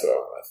 That's what I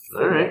went with.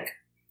 All right. Nick.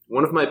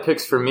 One of my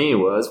picks for me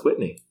was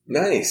Whitney.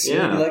 Nice.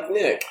 Yeah. You like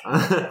Nick.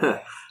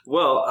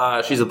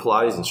 Well, she's a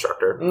Pilates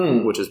instructor,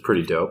 which is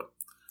pretty dope.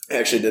 I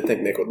actually did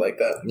think Nick would like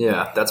that.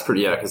 Yeah, that's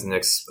pretty, because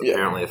Nick's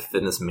apparently a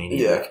fitness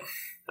maniac.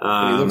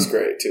 Yeah. He looks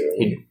great, too.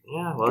 He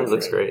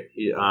looks great.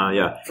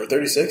 For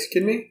 36,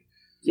 kidding me?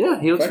 Yeah,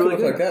 he looks really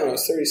good. If I could look like that when I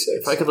was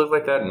 36. If I could look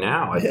like that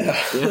now,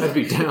 I'd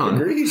be down.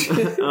 Agreed.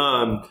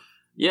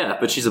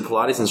 But she's a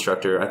Pilates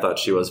instructor. I thought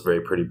she was very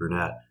pretty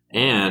brunette.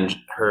 And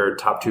her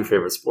top 2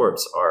 favorite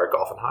sports are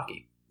golf and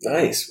hockey.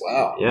 Nice.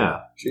 Wow.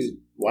 Yeah.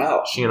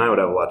 Wow. She and I would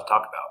have a lot to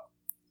talk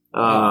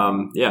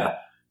about. Yeah.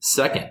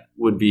 Second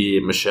would be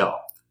Michelle.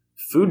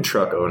 Food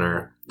truck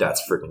owner.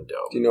 That's freaking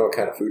dope. Do you know what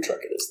kind of food truck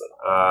it is, though?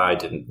 I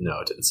didn't know.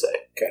 It didn't say.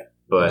 Okay.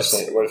 But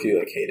what if you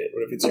hate it?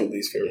 What if it's your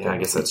least favorite? Yeah, I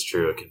guess that's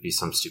true. It could be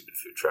some stupid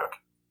food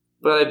truck.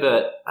 But I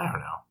bet, I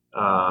don't know.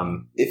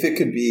 If it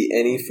could be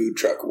any food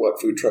truck,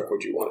 what food truck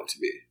would you want it to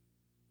be?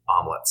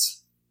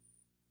 Omelets.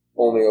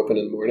 Only open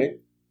in the morning?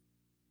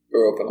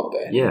 Or open all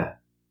day? Yeah.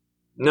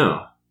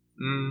 No.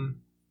 You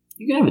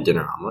can have a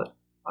dinner omelet.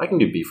 I can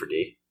do B for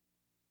D.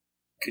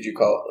 Could you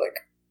call it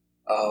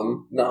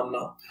nom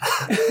nom?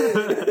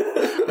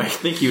 I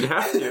think you'd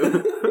have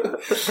to.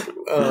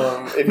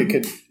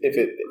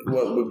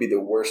 What would be the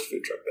worst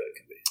food truck that it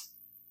could be?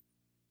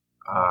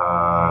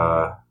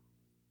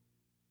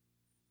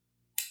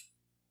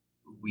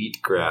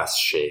 Wheatgrass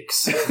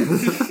shakes.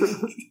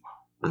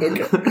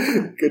 Okay.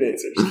 Good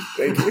answers.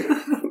 Thank you.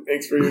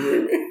 Thanks for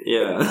humoring me.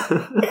 Yeah.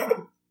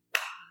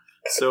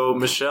 So,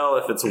 Michelle,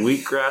 if it's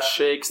wheatgrass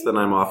shakes, then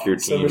I'm off your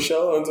team. So,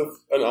 Michelle owns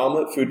an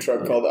omelet food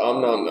truck called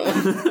Om Nom Nom.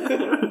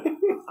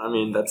 I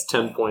mean, that's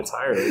 10 points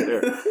higher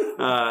right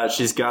there.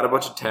 She's got a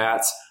bunch of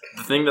tats.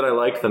 The thing that I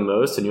like the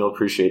most, and you'll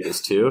appreciate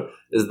this too,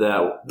 is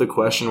that the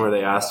question where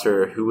they asked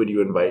her, who would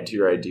you invite to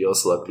your ideal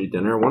celebrity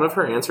dinner? One of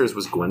her answers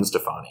was Gwen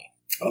Stefani.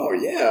 Oh,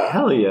 yeah.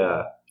 Hell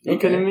yeah. You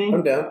kidding me?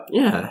 I'm down.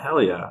 Yeah, hell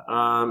yeah.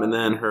 And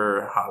then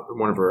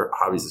one of her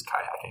hobbies is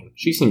kayaking.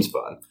 She seems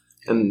fun.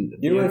 And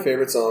you know my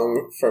favorite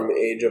song from the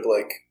age of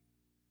 8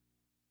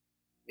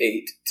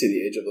 to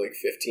the age of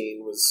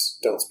 15 was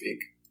Don't Speak.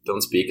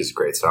 Don't Speak is a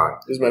great song.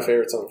 It was my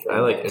favorite song.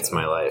 I like It's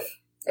My Life.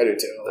 I do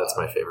too. That's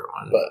my favorite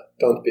one. But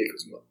Don't Speak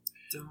was one.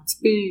 Don't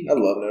Speak. I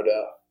love No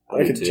Doubt.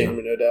 I could jam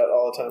to No Doubt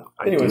all the time.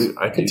 Anyways,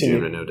 I could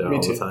jam to No Doubt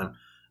all the time.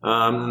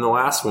 And the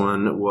last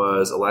one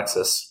was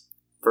Alexis.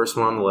 First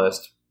one on the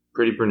list.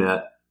 Pretty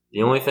brunette.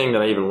 The only thing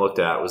that I even looked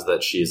at was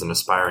that she's an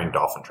aspiring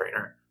dolphin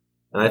trainer.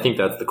 And I think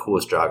that's the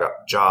coolest job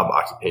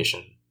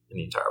occupation in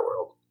the entire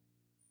world.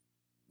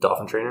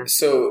 Dolphin trainer?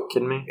 So,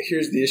 kidding me?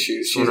 Here's the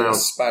issue. She's an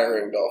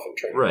aspiring dolphin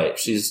trainer. Right.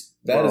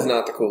 That is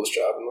not the coolest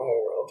job in the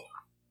whole world.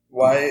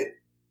 Why?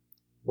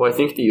 Well, I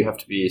think that you have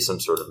to be some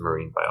sort of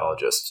marine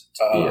biologist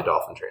to be a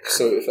dolphin trainer.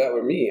 So if that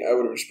were me, I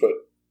would have just put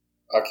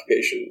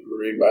occupation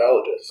marine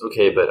biologist.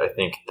 Okay, but I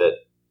think that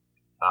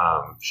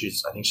I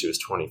think she was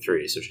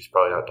 23, so she's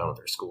probably not done with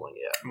her schooling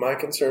yet. My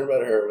concern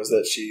about her was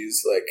that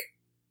she's like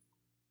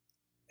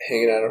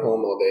hanging out at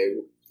home all day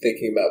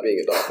thinking about being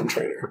a dolphin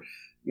trainer.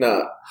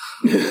 Not.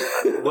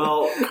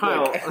 Well,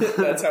 Kyle.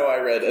 That's how I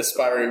read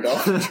aspiring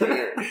dolphin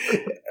trainer.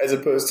 As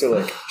opposed to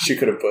like, she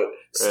could have put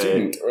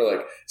student or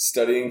like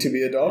studying to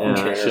be a dolphin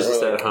trainer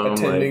or like home,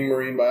 attending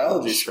marine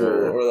biology school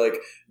or like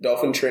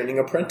dolphin training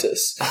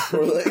apprentice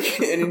or like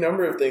any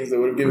number of things that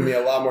would have given me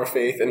a lot more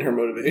faith in her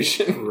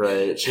motivation.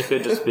 Right. She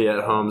could just be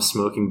at home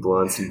smoking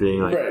blunts and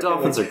being like,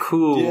 dolphins are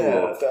cool.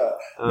 Yeah.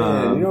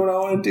 Man, you know what I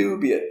want to do?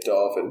 Be a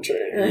dolphin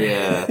trainer.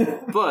 Yeah.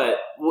 But,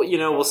 well,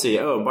 we'll see.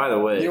 Oh, by the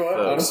way. You know what?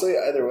 Folks, honestly,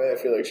 either way, I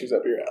feel like she's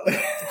up your alley.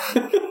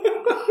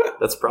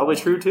 That's probably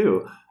true,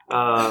 too.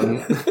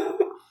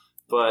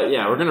 But,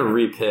 yeah, we're going to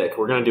repick.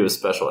 We're going to do a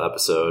special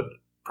episode,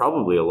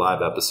 probably a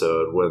live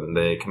episode, when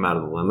they come out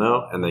of the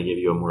limo and they give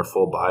you a more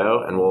full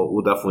bio. And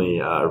we'll definitely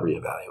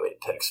reevaluate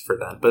picks for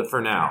that. But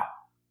for now,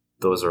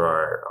 those are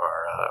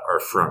our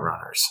front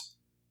runners.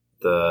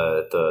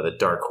 The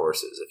dark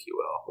horses, if you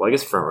will. Well, I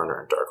guess front runner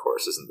and dark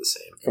horse isn't the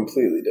same.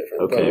 Completely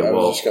different. Okay, I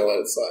was just going to let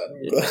it slide.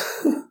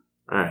 Yeah.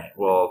 All right.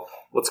 Well,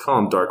 let's call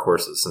them dark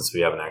horses since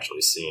we haven't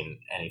actually seen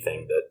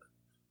anything that...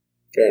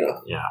 Fair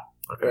enough. Yeah.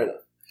 Okay. Fair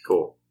enough.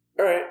 Cool.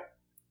 All right.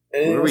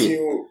 Anything else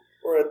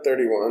we're at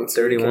 31.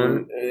 So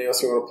 31. Anything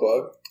else you want to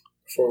plug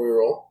before we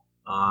roll?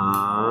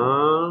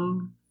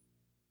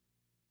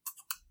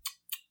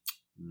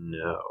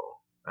 No.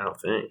 I don't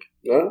think.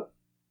 No?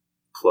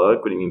 Plug?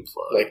 What do you mean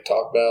plug? Like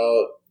talk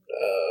about...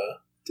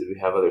 Did we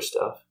have other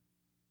stuff?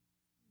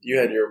 You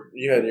had your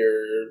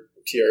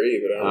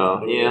TRE, but I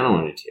don't know. I don't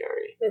want to do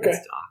TRE. Okay.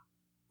 That's dumb.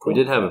 Cool. We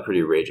did have a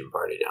pretty raging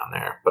party down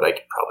there, but I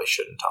probably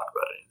shouldn't talk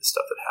about any of the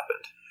stuff that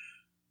happened.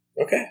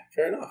 Okay,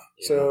 fair enough.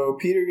 Yeah. So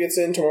Peter gets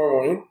in tomorrow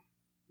morning.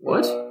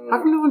 What? How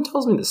come no one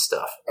tells me this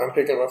stuff? I'm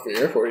picking him up from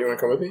the airport. You want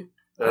to come with me?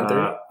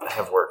 9:30? I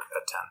have work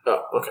at 10.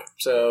 Oh, okay.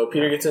 So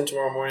Peter gets in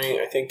tomorrow morning.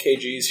 I think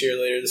KG's here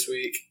later this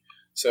week.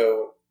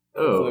 So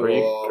are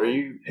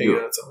you hanging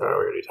out somewhere? We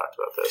already talked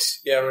about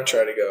this. Yeah, I'm going to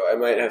try to go. I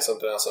might have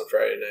something else on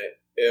Friday night.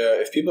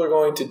 If people are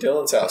going to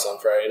Dylan's house on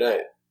Friday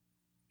night,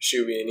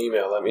 shoot me an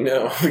email. Let me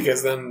know,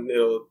 because then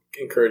it'll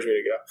encourage me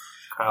to go.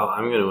 Kyle,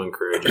 I'm going to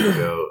encourage you to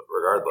go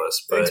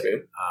regardless. But, thanks,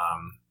 man.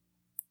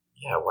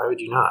 Yeah, why would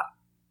you not?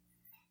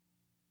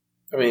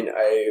 I mean,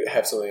 I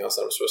have something else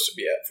that I'm supposed to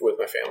be at with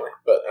my family,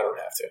 but I don't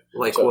have to.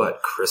 Like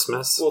what?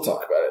 Christmas? We'll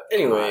talk about it.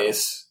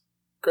 Anyways,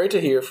 great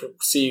to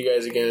see you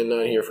guys again,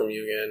 not hear from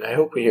you again. I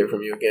hope we hear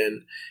from you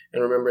again.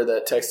 And remember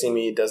that texting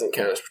me doesn't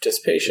count as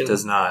participation. It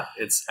does not.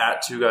 It's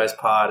at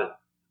 2GuysPod.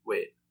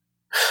 Wait.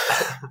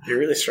 You're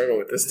really struggling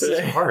with this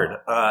today. It's hard.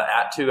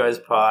 At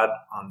 2GuysPod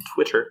on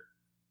Twitter.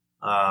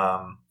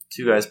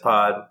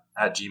 2GuysPod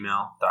at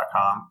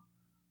gmail.com.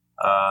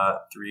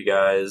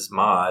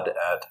 3GuysMod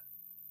at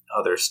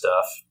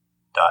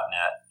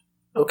otherstuff.net.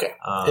 Okay.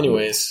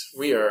 Anyways,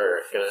 we are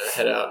going to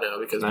head out now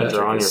because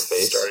Patrick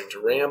is starting to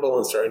ramble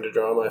and starting to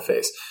draw on my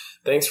face.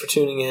 Thanks for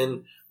tuning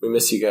in. We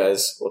miss you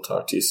guys. We'll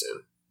talk to you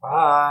soon.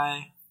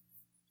 Bye.